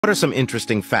What are some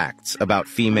interesting facts about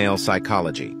female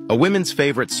psychology? A woman's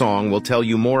favorite song will tell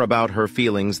you more about her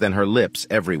feelings than her lips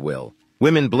ever will.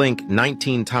 Women blink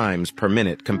 19 times per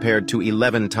minute compared to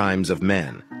 11 times of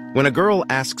men. When a girl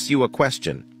asks you a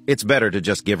question, it's better to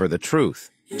just give her the truth.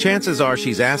 Chances are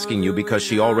she's asking you because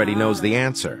she already knows the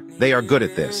answer. They are good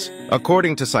at this.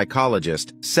 According to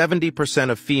psychologists, 70%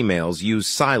 of females use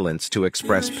silence to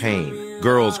express pain.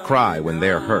 Girls cry when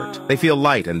they're hurt. They feel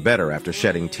light and better after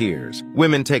shedding tears.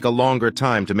 Women take a longer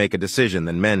time to make a decision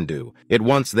than men do. Yet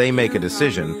once they make a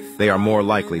decision, they are more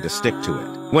likely to stick to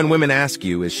it. When women ask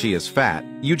you, is she as fat,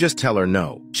 you just tell her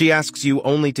no. She asks you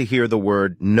only to hear the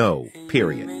word no,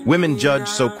 period. Women judge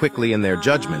so quickly in their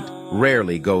judgment,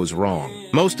 rarely goes wrong.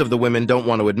 Most of the women don't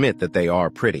want to admit that they are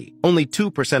pretty. Only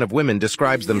 2% of women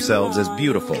describes themselves as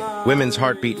beautiful. Women's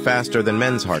heart beat faster than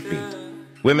men's heartbeat.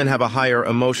 Women have a higher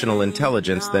emotional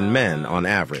intelligence than men on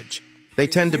average. They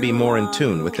tend to be more in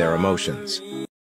tune with their emotions.